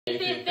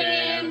Fit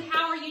fam,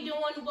 how are you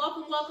doing?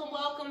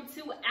 Welcome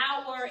to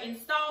our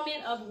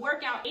installment of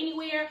Workout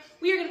Anywhere.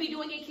 We are going to be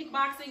doing a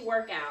kickboxing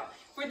workout.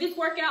 For this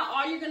workout,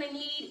 all you're going to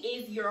need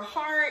is your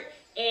heart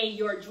and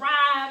your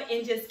drive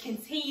and just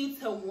continue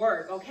to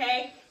work,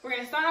 okay? We're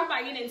going to start off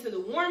by getting into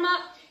the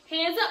warm-up.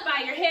 Hands up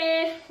by your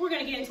head. We're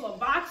going to get into a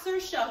boxer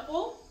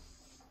shuffle.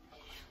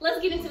 Let's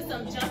get into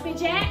some jumping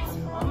jacks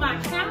on my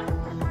count.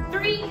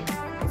 3,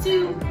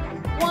 2,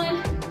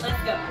 1,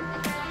 let's go.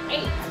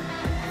 8,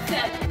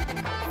 7,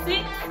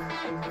 6,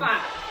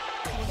 5,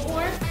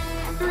 4,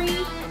 3,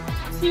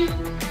 2,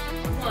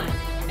 1.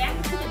 Back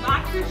into the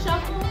boxer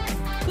shuffle. Go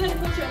ahead and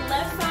put your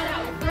left side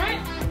out in front.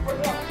 We're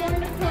going corner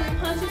to corner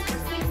punches for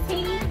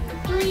 16.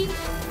 3,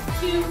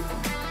 2,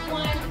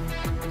 1,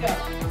 go.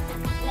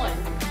 1,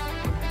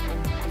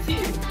 2,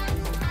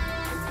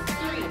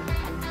 3,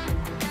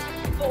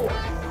 4,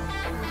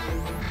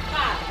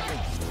 5,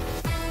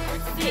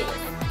 6,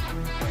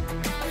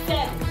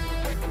 7,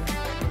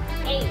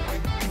 8,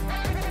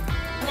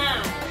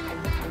 9,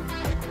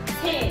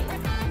 10,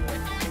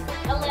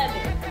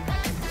 11,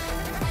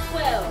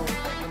 12,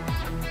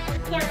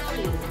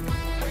 13,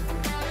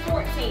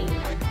 14,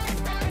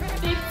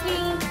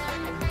 15,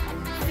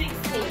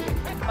 16.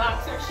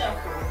 Boxer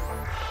shuffle.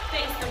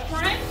 Face the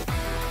front.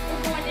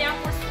 We're going down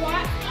for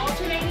squats,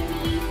 alternating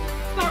knees.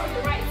 Start with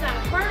the right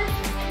side first.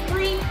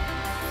 3,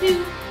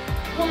 2,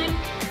 1.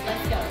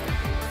 Let's go.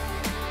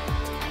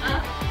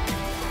 Up.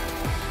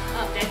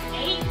 Up. That's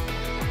 8.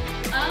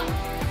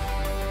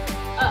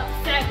 Up.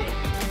 7.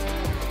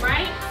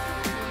 Right.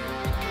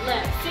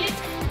 Left. 6.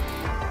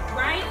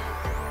 Right.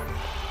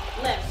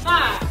 Left.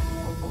 5.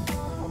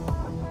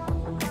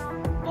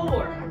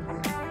 4.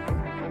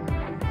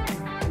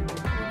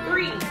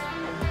 3.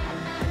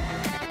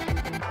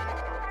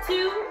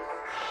 2.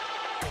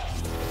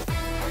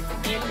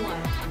 And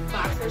 1.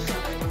 Boxer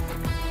shuffle.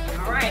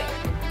 All right.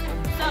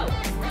 So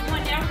we're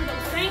going down for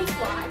those same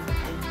squats.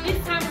 This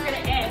time we're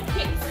going to add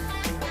kicks.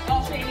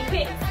 Alternating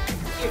kicks.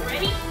 Get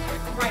ready.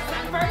 Right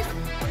side first.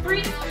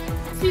 3,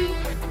 2,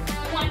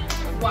 1.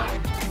 Squat.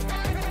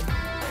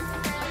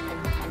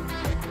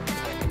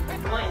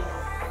 1,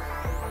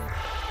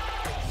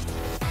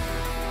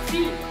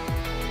 2,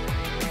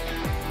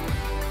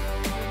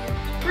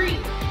 3,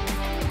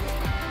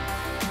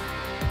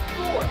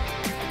 4,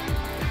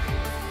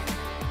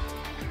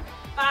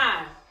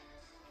 5,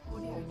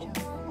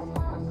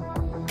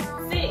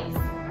 6,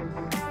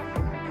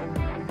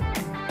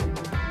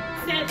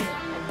 7,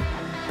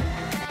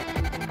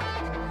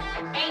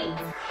 8,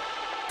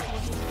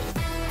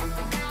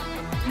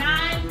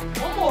 9,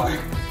 one more.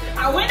 I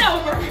went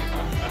over.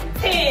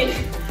 10.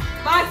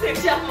 Boxer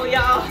shuffle,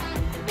 y'all.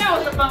 That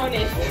was a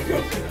bonus.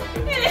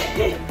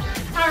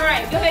 All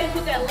right, go ahead and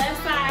put that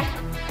left side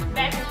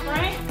back in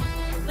front.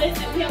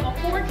 Listen, we have a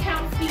 4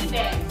 count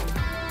feedback.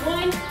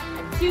 1,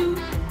 2,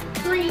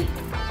 3,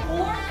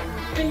 4.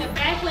 Bring the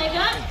back leg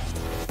up.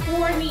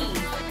 4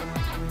 knees.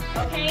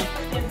 Okay?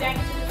 Then back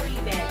into the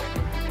feedback.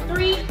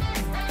 3,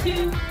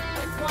 2,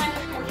 1.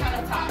 4 count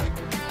up top.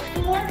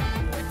 4,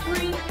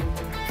 3,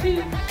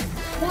 2,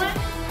 1.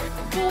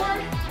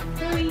 4,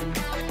 3,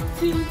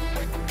 2,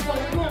 1.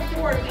 We're doing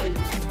 4 of these.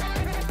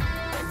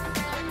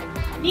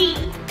 Knee.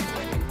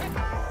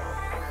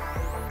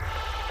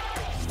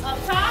 Up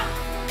top.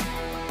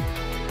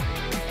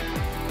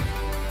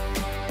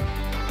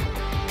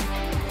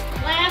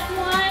 Last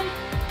one.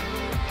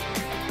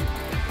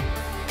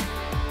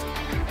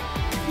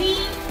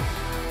 Knee.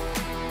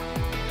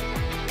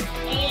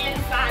 And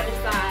side to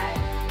side.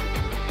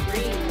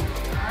 Breathe.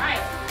 All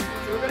right.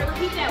 So we're going to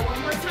repeat that one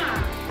more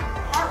time.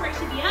 Heart rate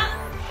should be up.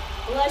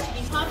 Blood should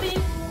be pumping.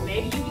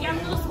 Maybe you got a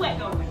little sweat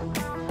going.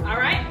 All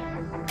right.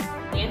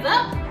 Hands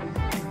up.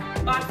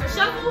 Boxer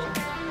shuffle.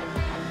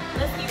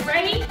 Let's get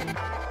ready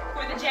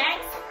for the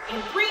jacks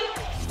in 3,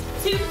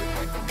 2,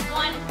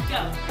 1,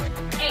 go.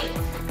 8,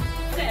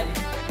 7,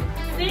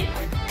 6,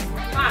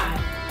 5,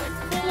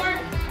 4,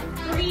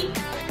 3,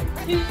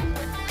 2,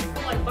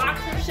 1.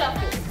 Boxer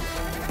shuffle.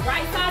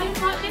 Right side in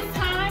front this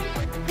time.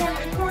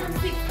 Corner to corner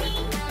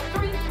 16.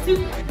 3,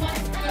 2, 1,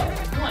 go.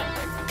 1,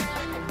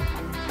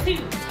 2,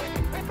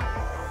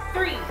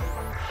 3,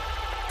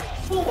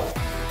 4,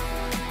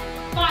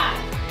 5,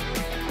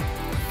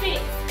 6,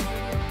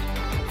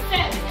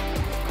 7,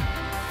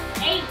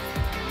 8,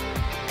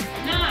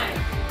 9,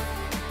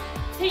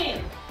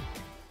 10,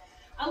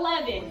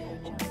 11,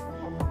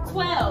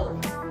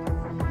 12,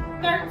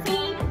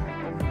 13,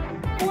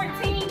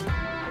 14,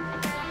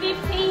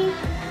 15,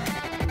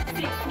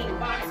 16.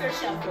 Boxer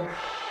shuffle.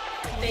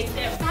 Face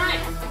that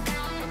front.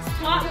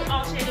 Squat with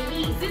alternating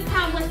knees. This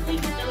time let's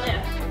lead with the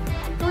left.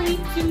 3,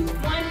 2,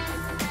 1,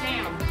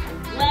 down.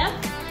 Left,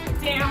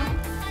 down,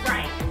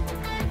 right.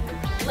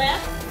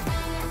 Left,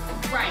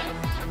 right.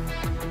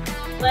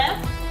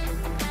 Left,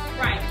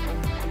 right.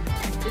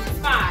 This is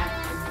 5,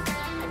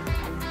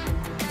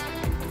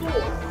 4,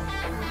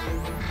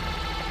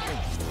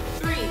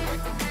 3,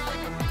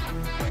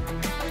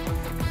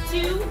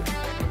 2,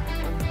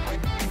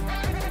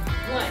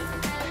 1.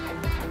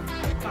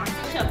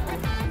 Boxer shuffle.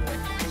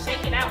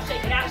 Shake it out,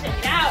 shake it out, shake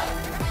it out.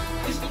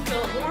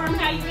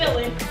 How you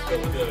feeling?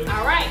 Feeling good.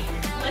 All right,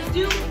 let's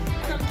do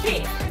some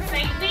kicks.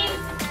 Same thing.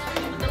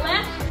 With the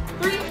left.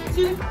 3,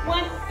 2,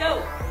 1,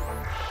 go.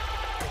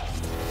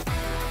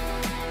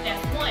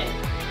 That's 1,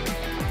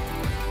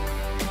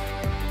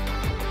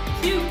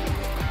 2,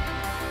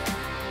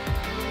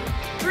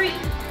 3,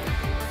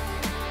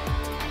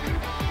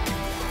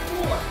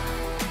 4,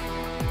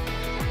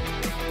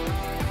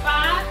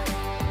 5,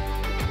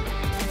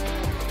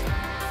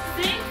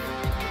 6,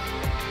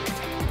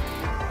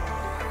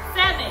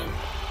 7.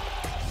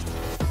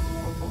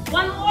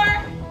 One more.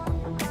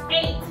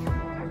 8.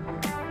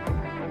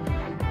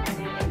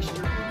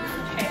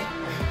 Okay.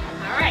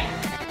 All right.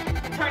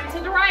 Turn it to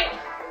the right.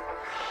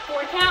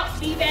 4 counts.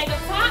 Feet bag up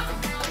top.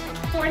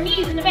 4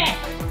 knees in the back.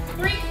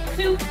 3,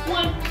 2,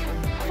 1.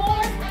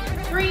 4,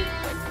 3,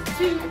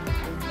 2,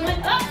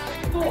 1. Up.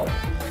 4,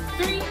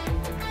 3,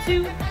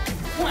 2,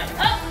 1.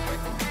 Up.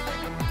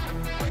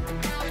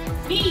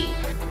 Knees.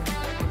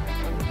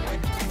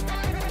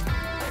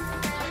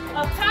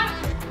 Up top.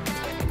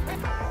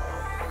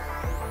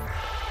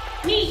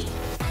 Knees.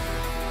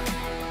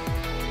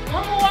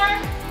 One more.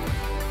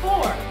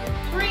 4,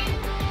 3,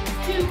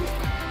 2,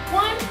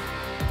 1.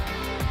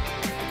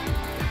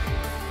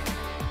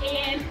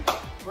 And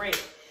great.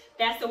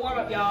 That's the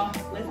warm-up, y'all.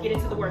 Let's get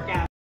into the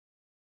workout.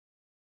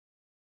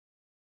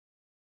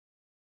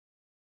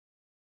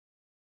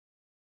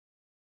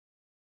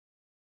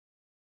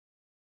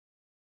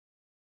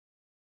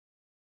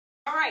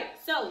 All right,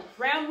 so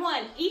round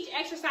 1. Each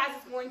exercise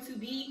is going to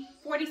be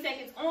 40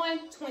 seconds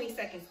on, 20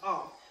 seconds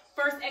off.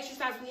 First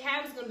exercise we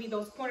have is going to be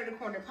those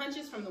corner-to-corner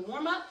punches from the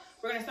warm-up.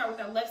 We're going to start with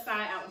our left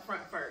side out in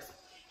front first.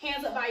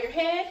 Hands up by your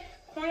head,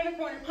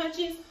 corner-to-corner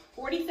punches,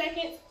 40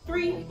 seconds,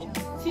 3,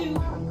 2, 1,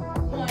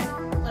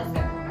 let's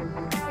go.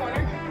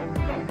 Corner,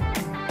 corner.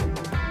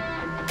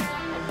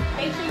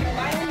 Make sure you're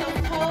light on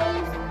those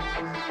toes.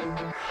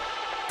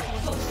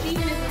 Coach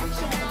Steven is going to be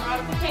showing the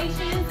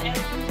modifications as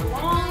we move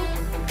along.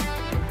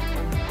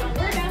 Don't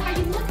worry about how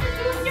you look for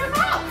doing your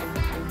mouth.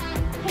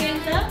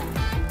 Hands up.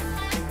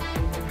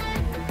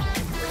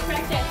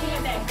 Retract that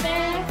hand back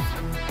fast.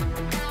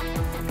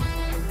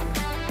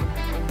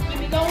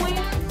 Keep it going.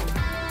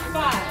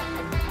 5,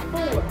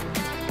 4,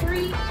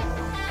 3,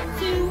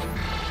 2,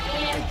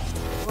 and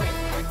break.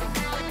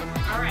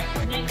 All right,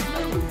 next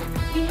move.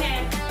 We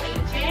have a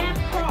jab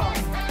cross.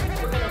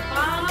 We're going to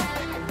bob,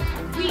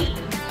 weave,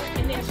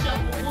 and then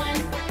shuffle 1,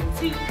 2,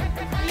 3. Do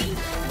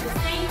the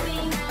same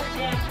thing.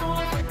 Jab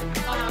cross,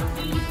 bob,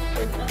 weave,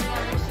 with the other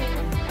direction.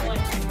 1,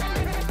 2, 3.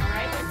 All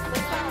right,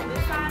 let's start on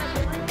this side of the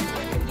room.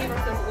 We'll give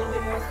ourselves a little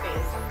bit more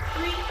space.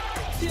 3,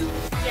 2,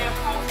 jab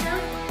cross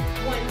first.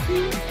 1,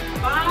 2,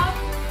 bob,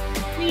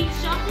 weave,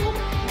 shuffle.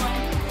 1,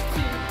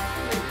 2,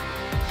 3.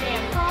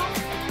 Jab cross,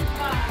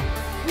 bob,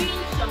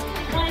 weave, shuffle.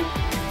 1,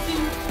 2,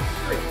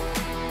 3.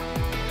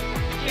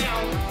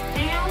 Down,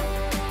 down.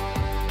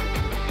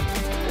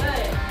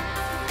 Good.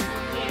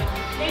 Down,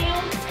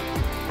 down.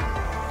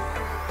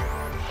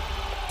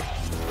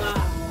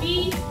 Bob,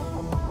 weave.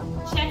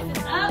 Chest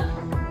is up.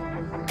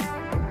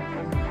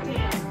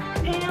 Down,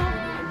 down.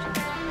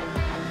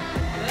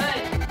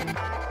 Good.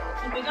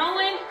 Keep it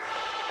going.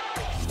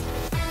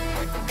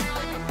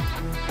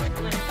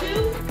 1, 2.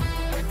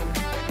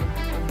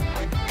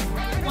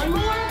 One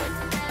more.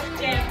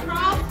 Jab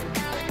cross.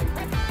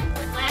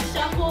 Last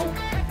shuffle.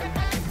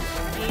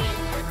 And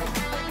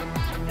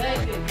good,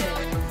 good, good.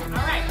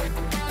 All right.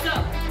 So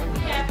we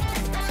have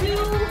 2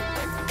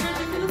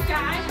 punches to the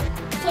sky.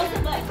 Close the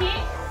butt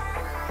kick.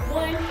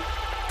 1,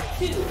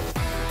 2.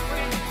 We're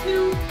going to do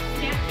 2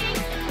 snap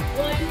kicks.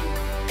 1,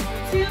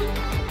 2.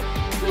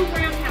 2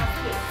 roundhouse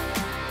kicks.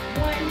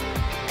 1,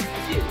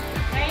 2.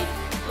 Okay?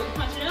 So we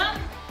punch it up.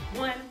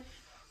 1,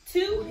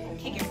 2.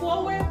 Kick it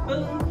forward.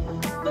 Boom.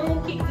 Boom.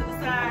 Kick it to the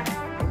side.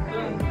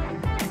 Boom.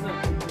 Boom.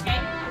 Okay?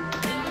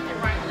 Then with your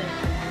right leg.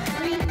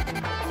 3,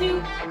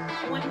 2,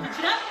 1. Punch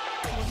it up.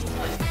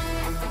 1,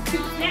 2.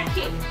 Snap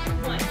kick.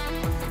 1,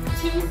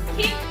 2.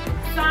 Kick.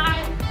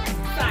 Side.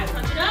 Side.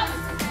 Punch it up.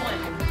 1,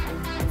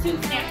 2.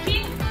 Snap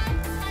kick.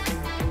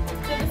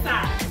 To the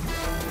side.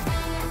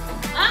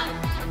 Up.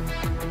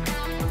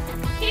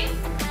 Kick.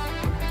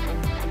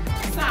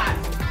 Side.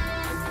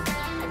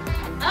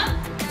 Up.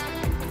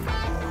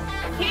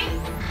 Kick.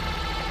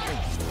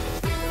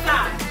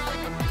 Side.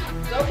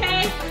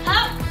 Okay?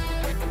 Up.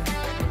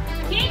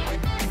 Kick.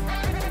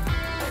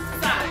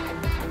 Side.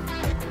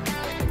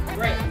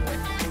 Great.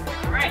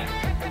 All right.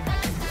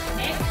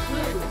 Next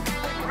move.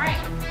 All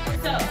right.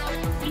 So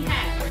we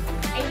have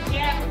a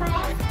jab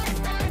cross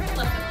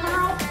plus a cross.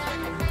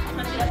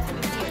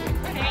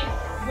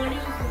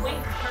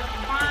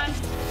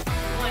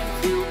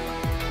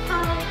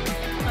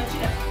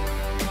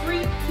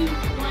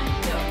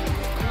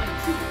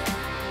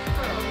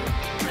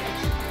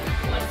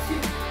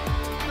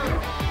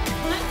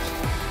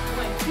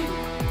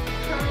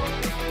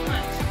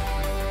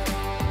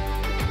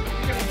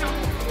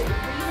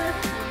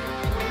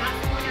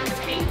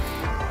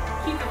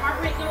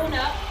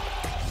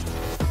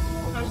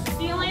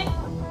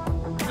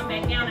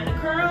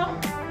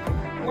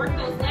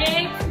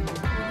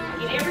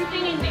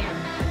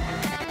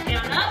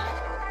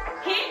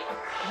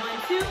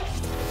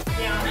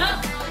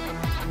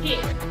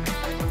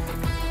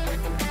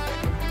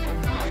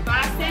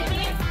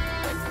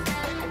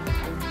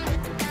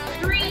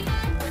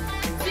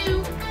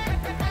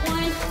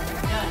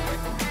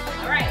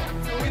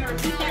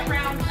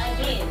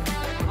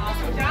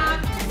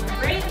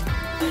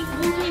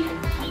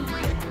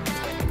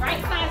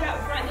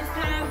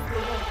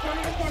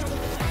 corner to corner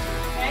with the punches,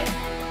 okay?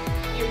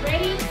 Get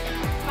ready.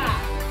 5,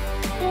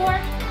 4,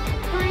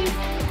 3,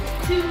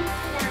 2,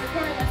 corner to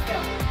corner, let's go.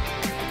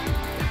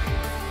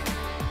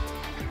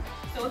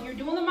 So if you're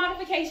doing the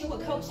modification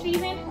with Coach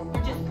Steven,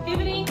 you're just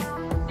pivoting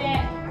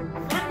that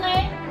front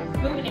leg,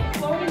 moving it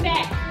forward and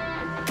back.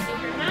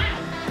 If you're not,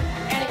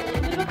 adding a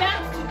little bit of a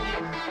bounce to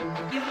it,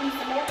 giving you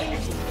some more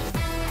energy.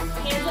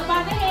 Hands up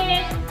by the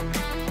head,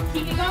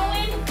 keep it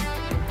going.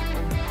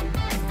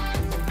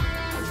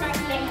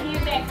 Tracking that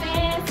hand back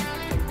fast.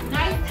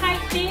 Nice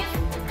tight fist.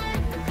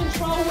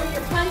 Control where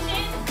you're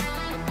punching.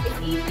 It's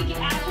easy to get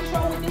out of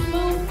control with this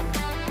move.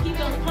 Keep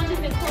those punches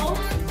in close.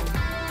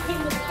 Hit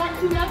with the front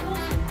 2 knuckles.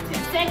 10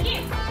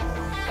 seconds.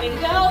 Way to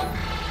go.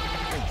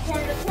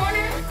 Corner to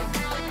corner.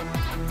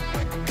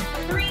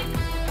 3,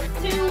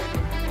 2,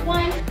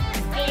 1,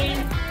 and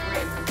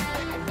break.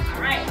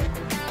 All right.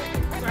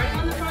 Starting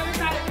on the farther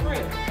side of the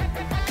room.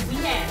 We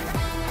have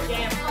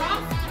jab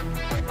cross,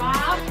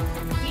 bob,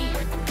 weave,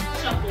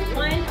 shuffle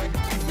 1, 2,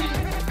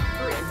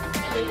 3,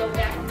 and then go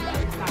back on the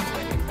other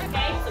side.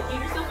 Okay, so give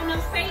yourself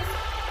enough space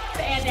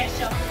to add that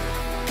shuffle.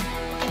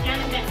 Get down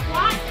in that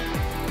squat.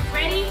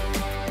 Ready?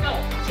 Go.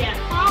 Jab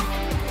cross,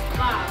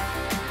 bob,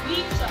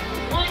 weave,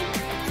 shuffle 1,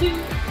 2,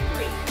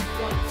 3.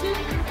 1, 2,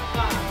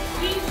 bob,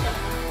 weave,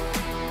 shuffle.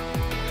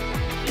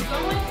 Keep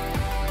going.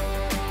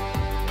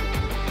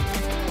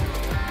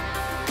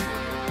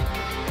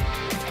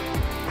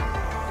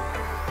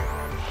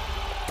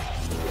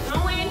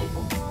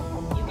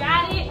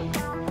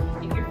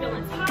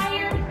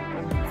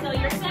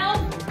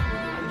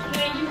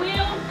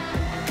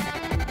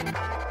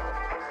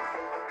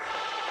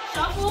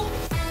 Shuffle.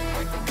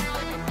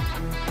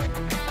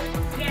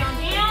 Down,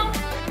 down.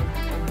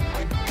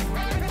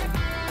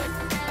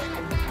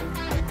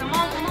 Come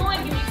on,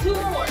 give me 2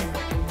 more.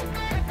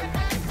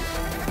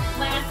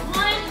 Last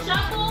one,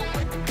 shuffle.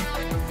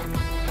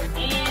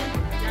 And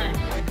done.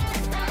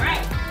 All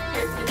right,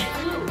 here's the next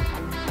move.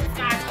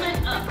 Sky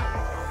punch up.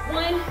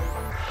 1,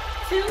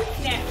 2,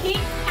 snap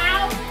kick,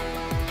 pow,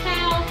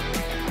 pow.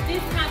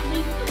 This time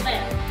lead to the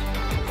left.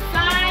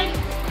 Side,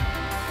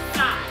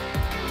 side.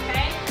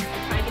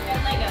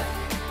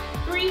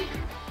 3,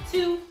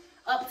 2,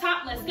 up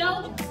top, let's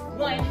go.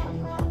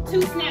 1,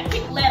 2, snap,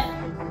 kick left.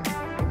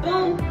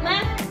 Boom,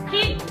 left,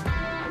 hit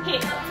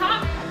up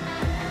top,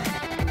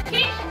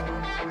 kick,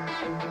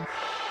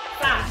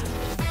 side,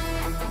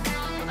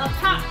 up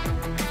top,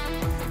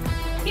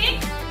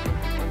 kick,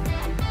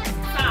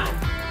 side,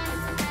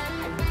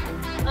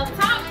 up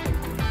top,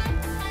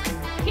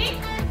 kick,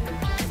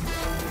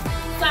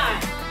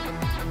 side.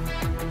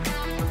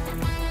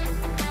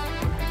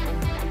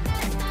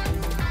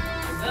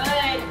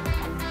 Good.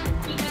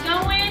 Keep it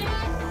going.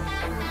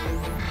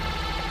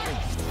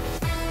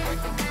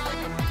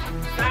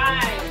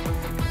 Side.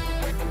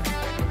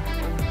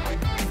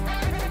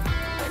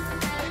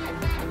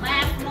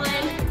 Last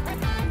one.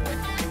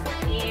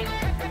 And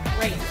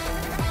break.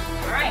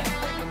 All right.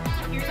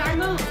 Here's our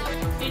move.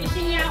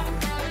 Finishing out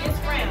this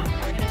round.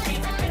 And a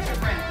chance to catch your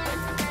breath.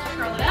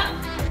 Curl it up.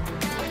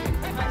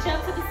 Punch up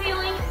to the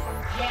ceiling.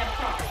 Jab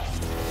cross.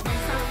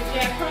 Next time the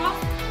jab cross.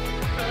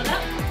 Curl it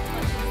up.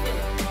 Punch to the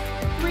ceiling.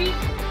 3, 2,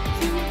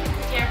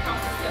 jab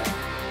cross, let's go.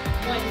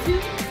 1, 2,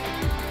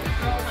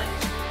 throw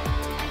punch.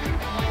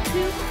 1,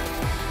 2,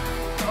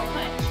 throw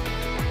punch.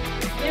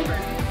 Remember,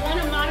 if you want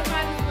to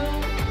modify this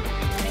move,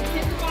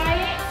 intensify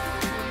it,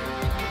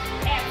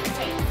 add some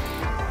weight.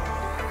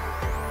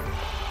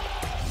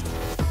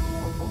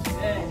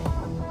 Good.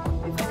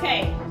 It's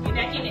okay. Get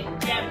back in it.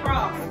 Jab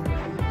cross.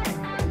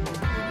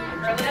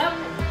 Curl it up,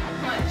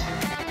 punch.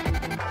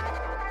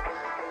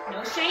 No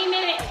shame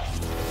in it.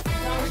 As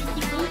long as you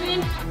keep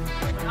moving.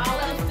 When all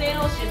else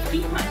fails, just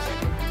keep punching.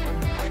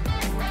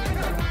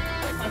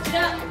 Punch it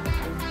up.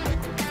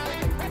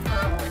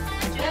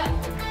 Punch it up.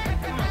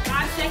 Come on,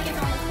 5 seconds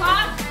on the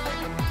clock.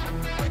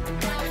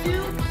 1, 2,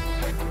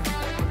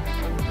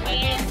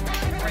 and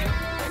break.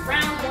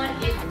 Round 1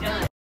 is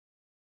done.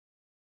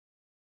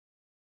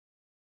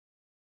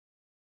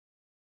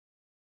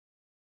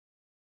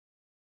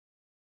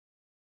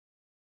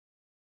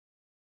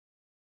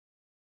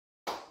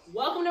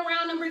 Welcome to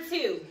round number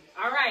 2.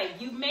 All right,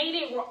 you've made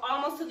it. We're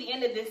almost to the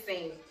end of this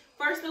thing.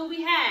 First move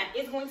we have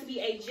is going to be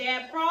a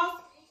jab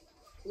cross,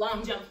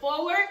 long jump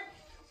forward,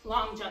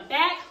 long jump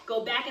back,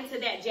 go back into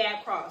that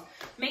jab cross.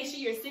 Make sure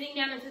you're sitting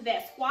down into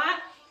that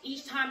squat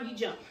each time you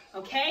jump,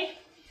 okay?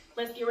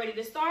 Let's get ready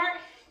to start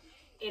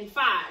in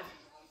 5,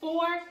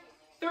 4,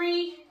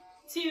 3,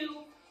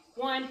 2,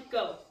 1,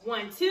 go.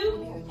 1,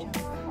 2.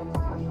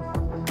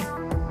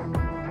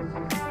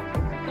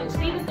 Coach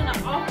Steve is going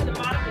to offer the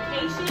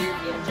modification.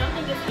 If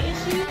jumping is an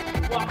issue,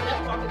 walk it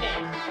up, walk it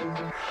down.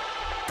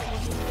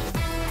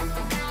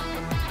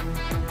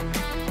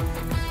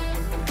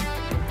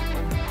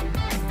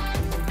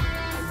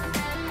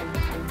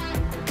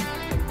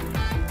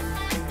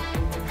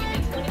 Give me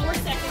 20 more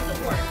seconds of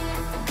work.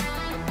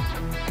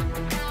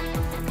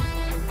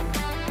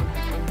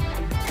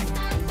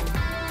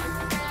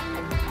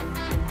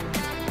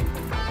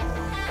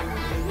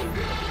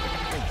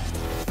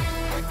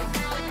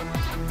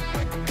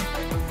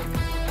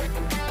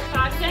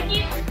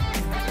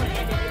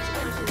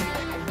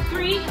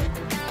 3,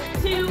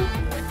 2,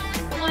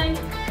 1,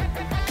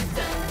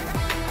 done.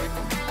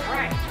 All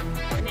right,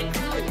 next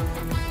move.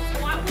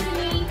 Squat with the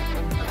knee,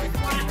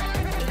 squat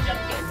with the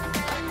jump kick.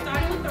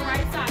 Starting with the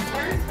right side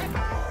first.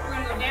 We're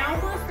gonna go down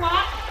for a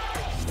squat,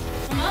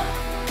 come up,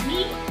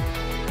 knee,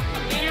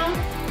 come down,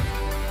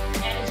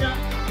 and a jump,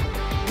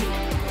 knee,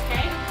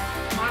 okay?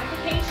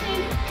 Modification,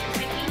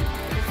 taking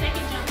the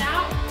second jump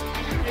out,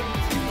 and you're gonna do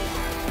 2 knees,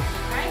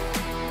 okay?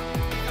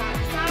 Side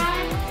to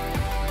side.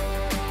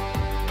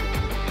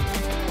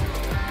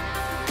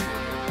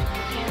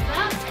 Hands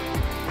up.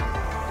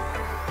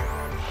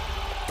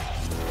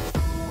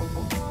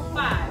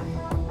 5,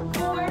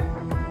 4,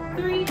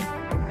 3,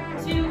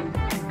 2,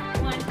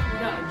 1,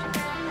 go.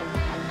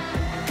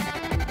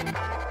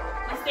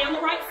 Let's stay on the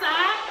right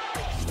side.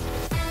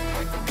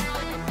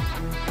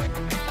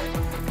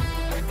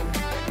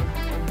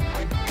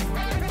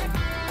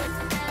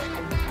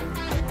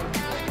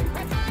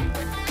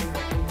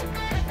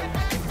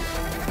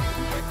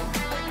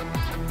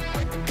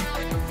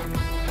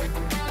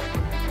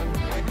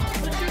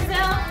 Push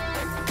yourself.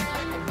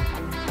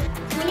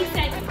 20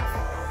 seconds.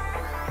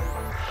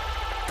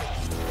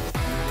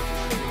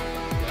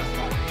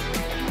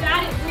 You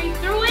got it. Breathe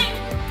through it.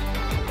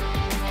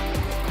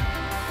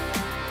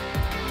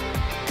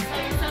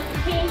 Tell yourself you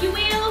can, you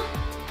will.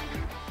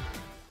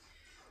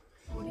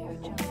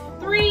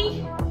 3,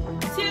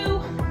 2,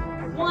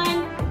 1,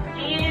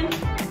 and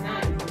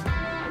done.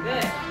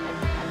 Good.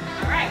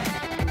 All right.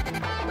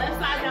 Left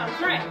side down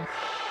front.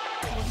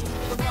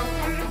 We're going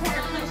corner to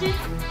corner punches.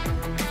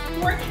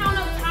 4 count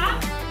up top.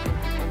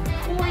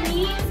 4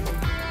 knees.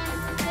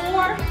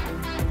 4,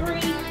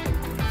 3,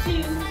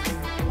 2,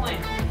 1.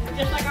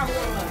 Just like our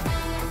warm up.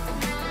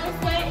 Real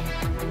quick,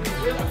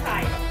 real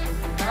tight.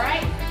 All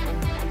right?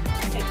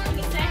 Take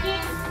 20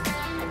 seconds.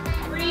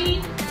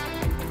 Breathe.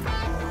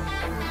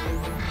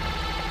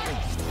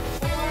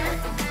 4,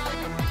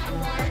 4,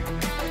 4.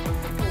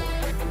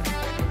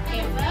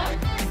 Hands up.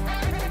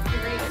 Get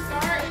ready to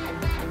start.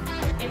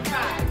 In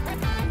 5,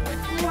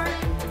 4,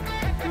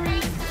 3,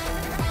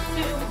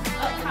 2,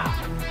 up top.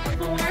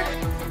 4,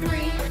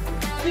 3,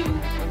 2,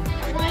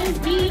 1.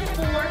 Knee.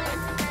 4,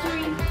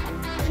 3,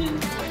 2,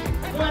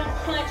 1.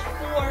 Punch.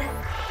 4,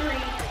 3, 2,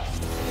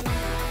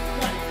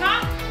 1.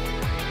 Top.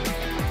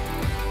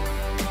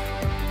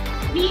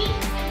 Knee.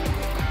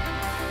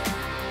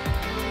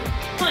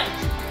 Punch.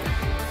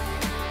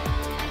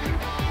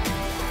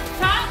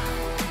 Top.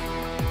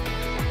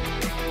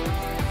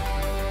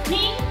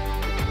 Knee.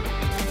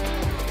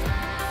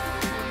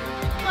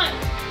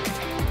 Punch.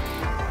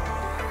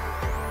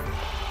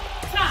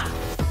 Top.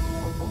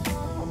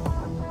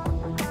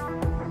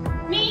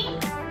 Knee.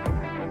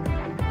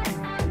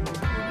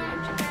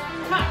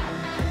 Top.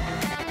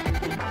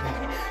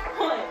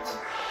 Punch.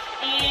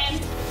 And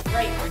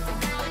break.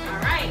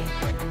 All right.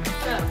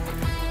 So,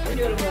 we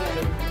do it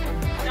again.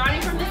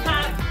 Starting from the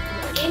top,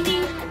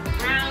 ending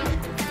round 2.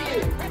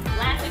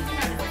 Last thing we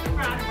have is a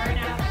surprise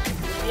burnout.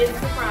 It is a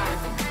surprise.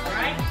 All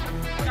right?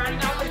 Starting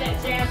off with that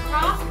jab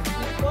cross.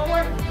 Move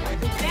forward.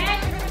 Move back.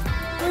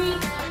 3,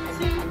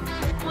 2,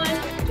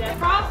 1. Jab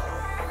cross.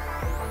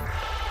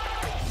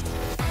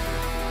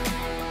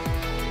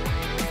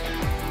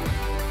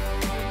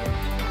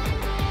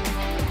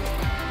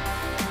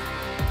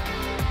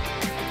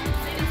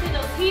 Sit into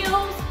those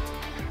heels.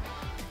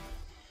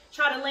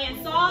 Try to land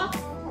soft.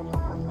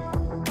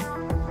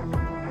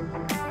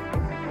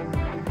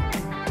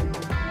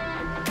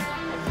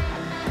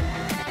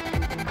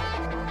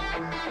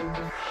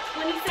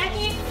 20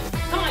 seconds.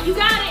 Come on, you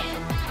got it.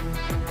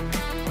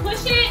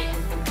 Push it.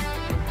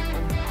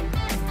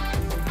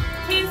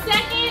 10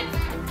 seconds.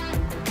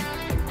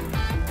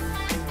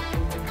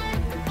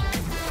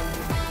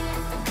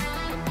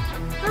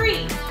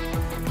 3,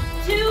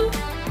 2,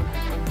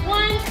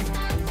 1.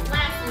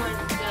 Last one.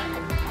 Done.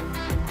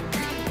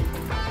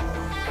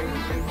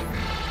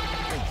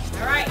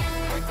 All right.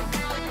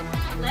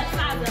 Left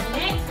side's up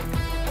next.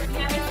 We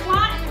have a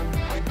squat,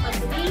 plus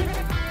the knee,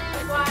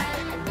 squat,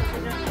 plus the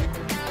jump.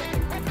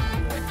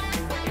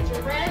 Get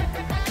your breath.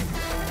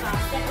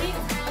 5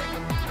 seconds.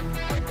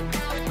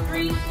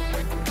 3, 2,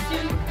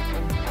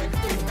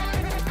 2.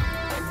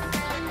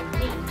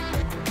 Knee.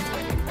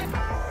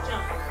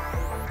 Jump.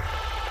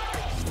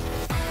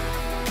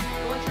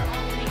 Go at your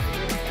own pace.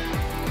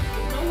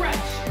 There's no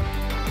rush.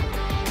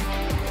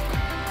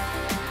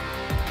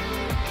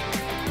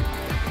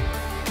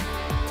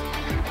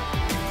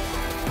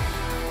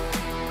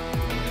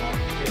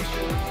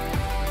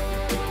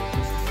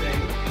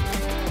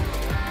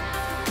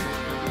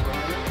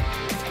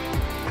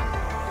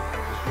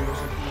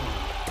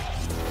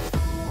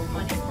 Come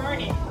on, just burn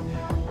it.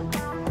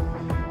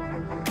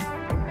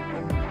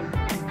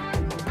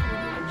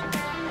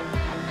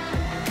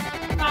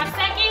 5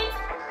 seconds.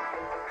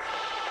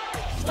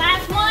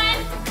 Last one.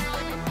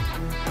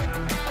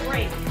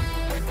 Break.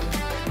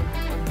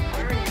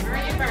 Burn it,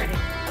 burn it, burn it.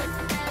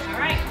 All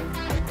right.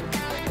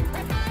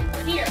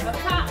 Here, up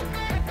top.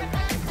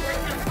 4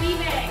 count speed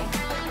bag.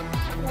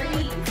 4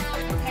 knees,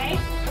 okay?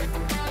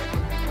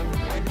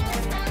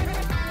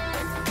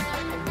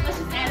 Let's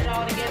just add it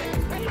all together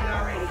because we did it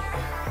already.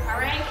 All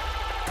right?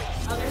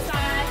 Other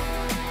side.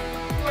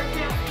 4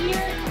 counts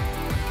here.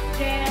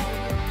 Jab.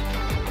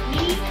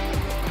 Knee.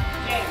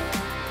 Jab.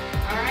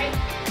 All right?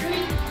 3,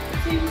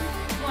 2,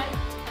 1.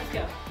 Let's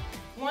go.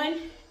 1,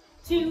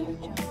 2,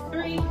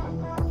 3,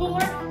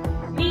 4.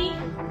 Knee.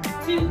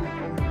 2,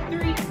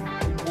 3,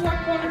 4.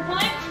 Corner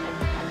punch.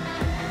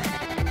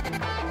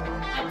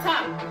 Up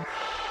top.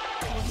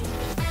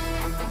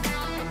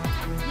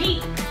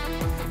 Knee.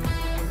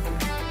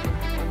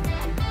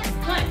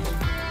 Punch.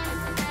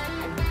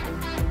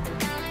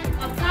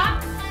 Up top.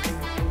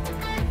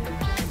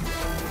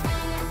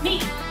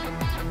 Knee.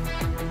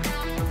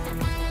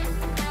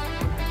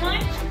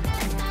 Punch.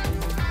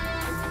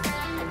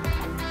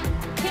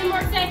 10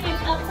 more seconds.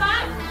 Up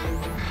top.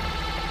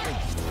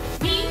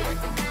 Knee.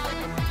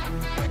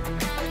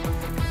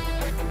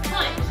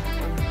 Punch.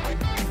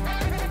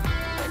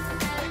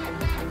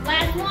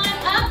 Last one.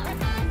 Up.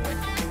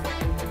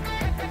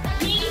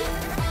 Knee.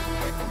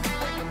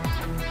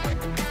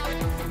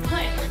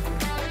 Punch.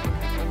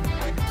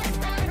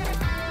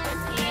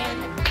 And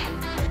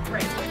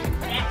break.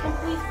 That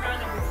completes round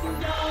number 2,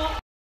 y'all.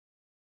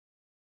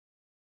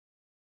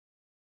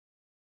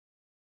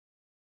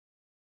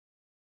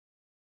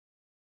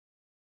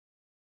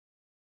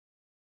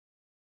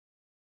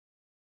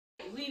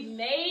 We've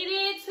made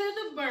it to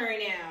the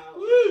burnout.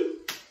 Woo!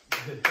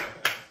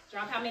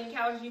 Drop how many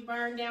calories you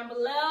burned down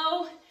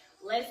below.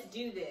 Let's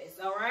do this,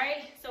 all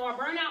right? So our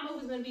burnout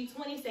move is gonna be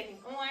 20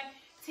 seconds on,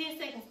 10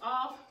 seconds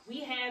off.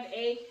 We have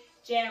a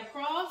jab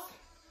cross,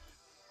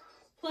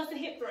 plus a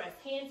hip thrust.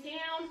 Hands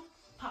down,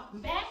 pop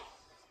them back,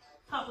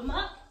 pop them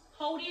up,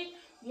 hold it,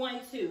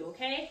 1, 2,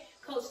 okay?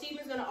 Coach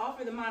Stephen's gonna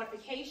offer the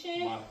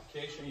modification.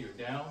 Modification, you're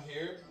down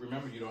here.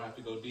 Remember, you don't have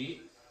to go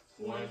deep.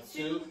 1,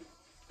 2, 2.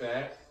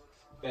 back,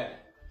 back.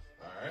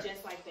 All right?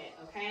 Just like that,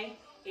 okay?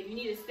 If you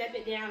need to step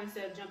it down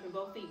instead of jumping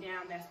both feet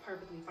down, that's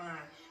perfectly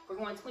fine. We're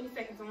going 20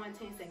 seconds on,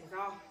 10 seconds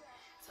off.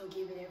 So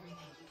give it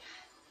everything you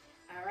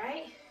got. All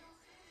right?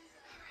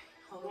 All right.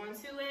 Hold on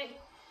to it.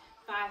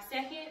 5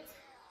 seconds.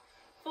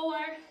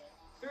 4,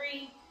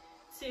 3,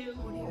 2,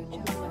 1.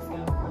 Let's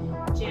go.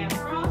 Jab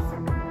cross.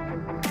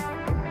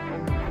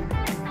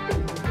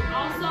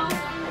 Also,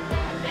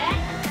 walk it back.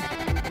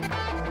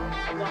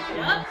 Walk it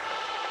up.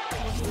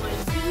 1,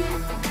 2.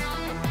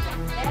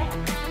 Back.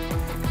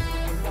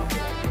 Walk it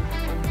up.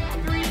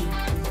 3,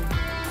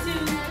 2,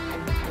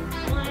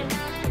 1,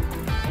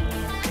 and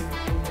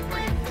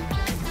break.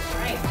 All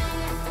right.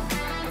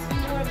 2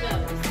 more of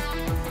those.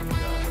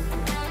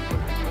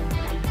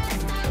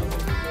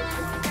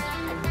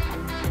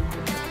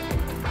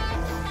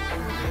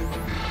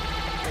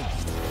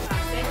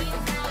 5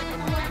 seconds.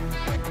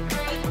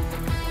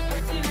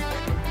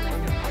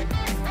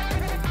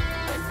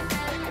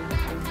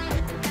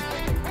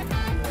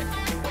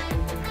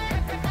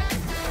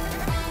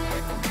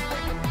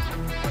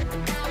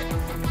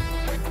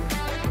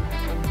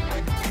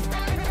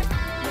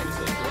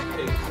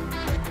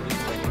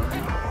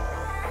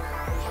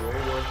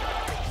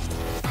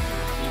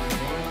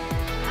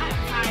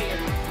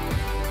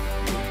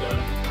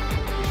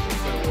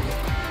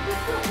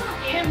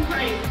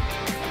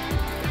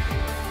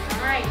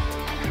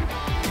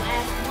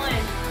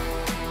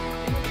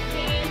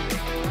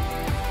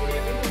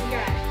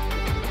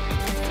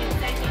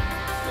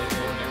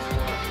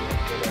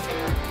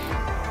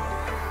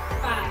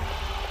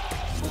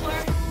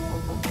 4,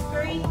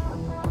 3,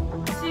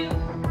 2,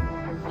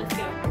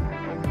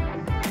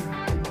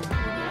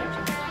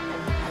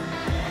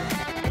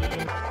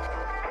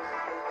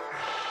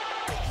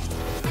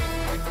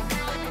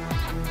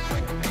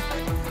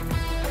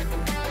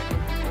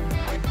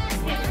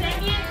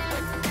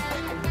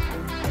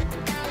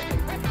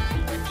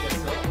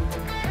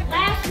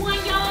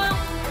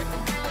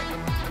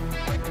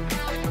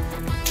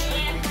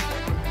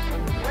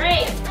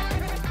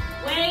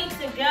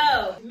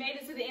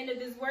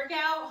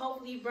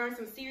 burn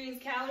some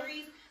serious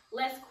calories.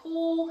 Let's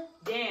cool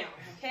down,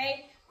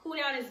 okay? Cool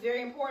down is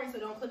very important, so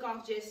don't click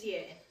off just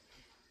yet.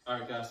 All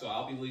right, guys, so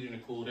I'll be leading the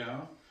cool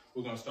down.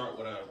 We're gonna start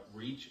with a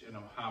reach and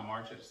a high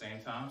march at the same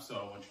time. So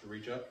I want you to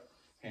reach up,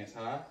 hands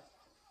high,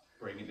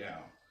 bring it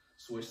down.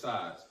 Switch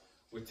sides.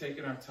 We're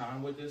taking our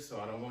time with this,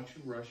 so I don't want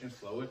you rushing.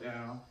 Slow it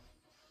down.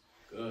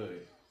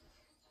 Good.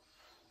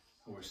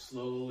 We're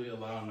slowly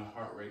allowing the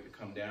heart rate to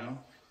come down.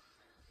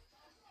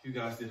 You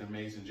guys did an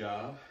amazing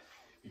job.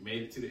 You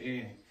made it to the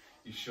end.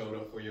 You showed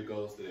up for your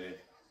goals today.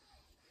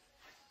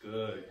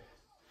 Good.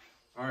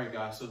 All right,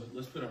 guys, so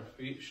let's put our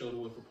feet shoulder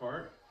width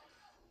apart.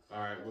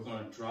 All right, we're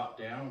gonna drop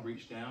down,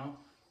 reach down.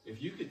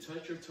 If you could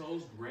touch your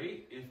toes,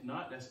 great. If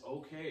not, that's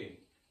okay.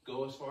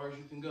 Go as far as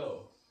you can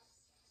go.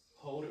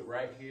 Hold it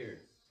right here.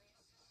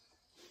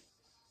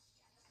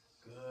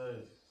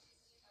 Good.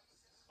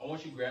 I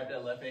want you to grab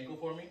that left ankle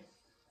for me.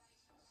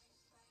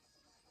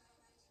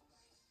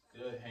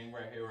 Good, hang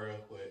right here real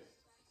quick.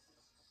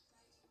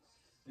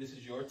 This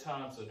is your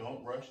time, so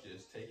don't rush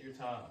this. Take your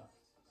time.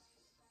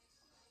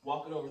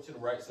 Walk it over to the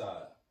right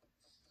side.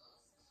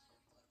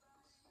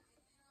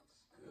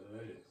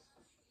 Good.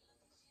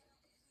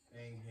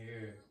 Hang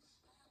here.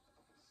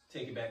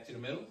 Take it back to the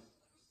middle.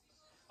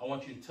 I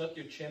want you to tuck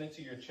your chin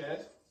into your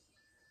chest.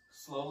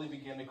 Slowly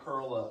begin to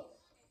curl up.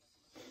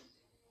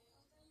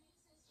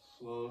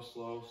 Slow,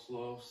 slow,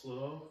 slow,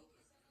 slow.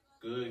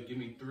 Good. Give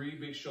me 3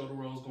 big shoulder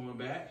rolls going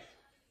back.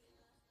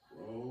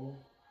 Roll.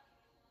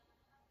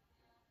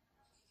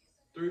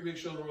 3 big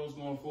shoulder rolls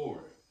going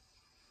forward.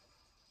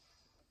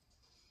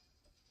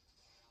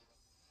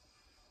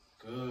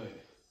 Good.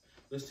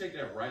 Let's take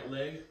that right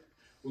leg.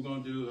 We're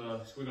gonna do.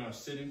 We're gonna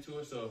sit into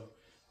it. So,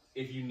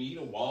 if you need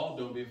a wall,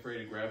 don't be afraid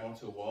to grab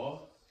onto a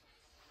wall.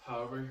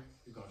 However,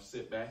 you're gonna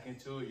sit back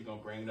into it. You're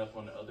gonna bring it up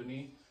on the other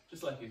knee,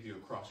 just like if you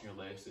were crossing your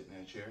legs sitting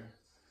in a chair.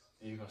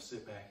 And you're gonna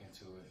sit back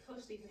into it.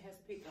 Coach Stephen has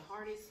to pick the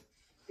hardest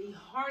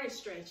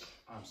stretch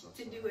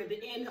to do at the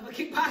end of a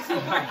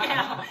kickboxing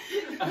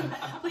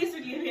workout. Please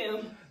forgive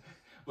him.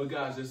 But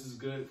guys, this is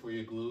good for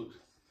your glutes.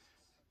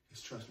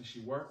 Just trust me,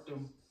 she worked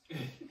them.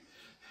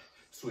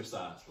 Switch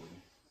sides for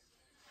me.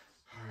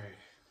 All right,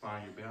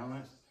 find your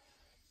balance.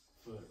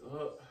 Foot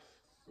up.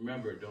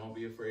 Remember, don't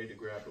be afraid to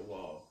grab the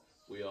wall.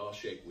 We all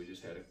shake. We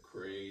just had a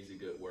crazy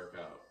good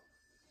workout.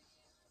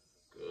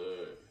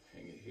 Good.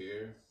 Hang it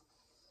here.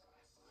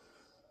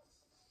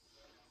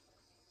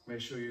 Make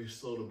sure you're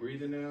slow to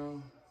breathing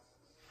now.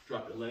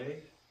 Drop the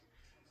leg.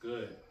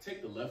 Good.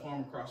 Take the left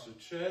arm across your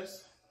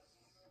chest,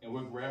 and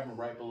we're grabbing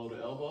right below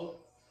the elbow.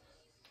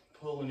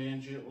 Pulling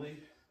in gently.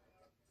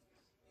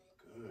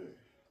 Good.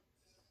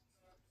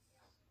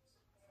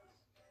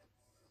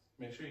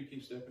 Make sure you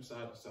keep stepping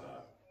side to side.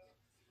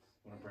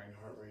 I want to bring the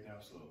heart rate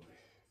down slowly.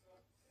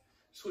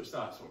 Switch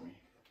sides for me.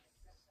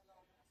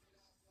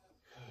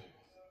 Good.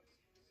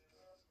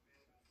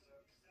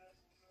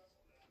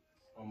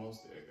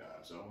 Almost there,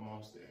 guys.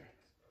 Almost there.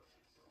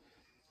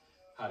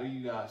 How do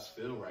you guys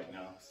feel right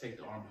now? Let's take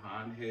the arm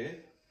behind the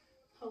head.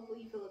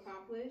 Hopefully you feel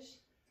accomplished.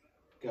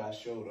 Guys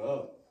showed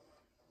up.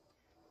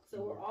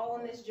 So we're all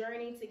on this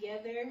journey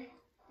together.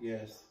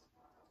 Yes.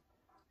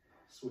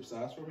 Switch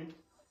sides for me.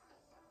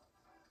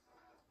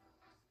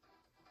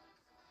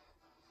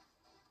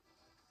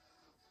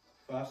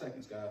 Five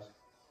seconds, guys.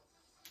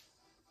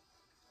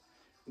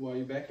 While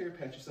you're back here,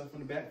 pat yourself on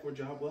the back for a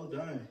job well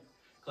done.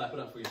 Clap it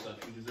up for yourself.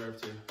 You deserve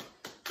to.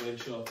 Way to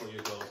show up for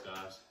your goals,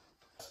 guys.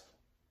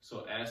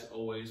 So as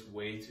always,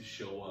 way to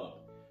show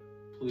up.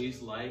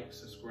 Please like,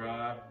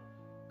 subscribe,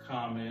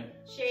 comment,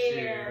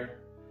 share,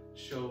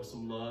 show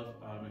some love.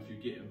 If you're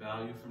getting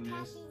value from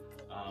this,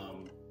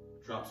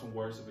 drop some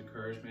words of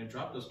encouragement.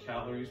 Drop those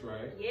calories,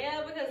 right?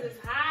 Yeah, because it's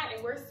hot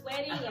and we're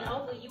sweating, and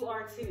hopefully you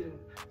are too.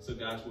 So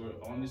guys, we're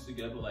on this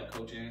together, like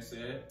Coach Ann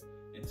said.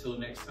 Until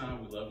next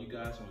time, we love you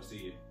guys, and we'll see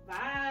you.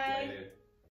 Bye. Later.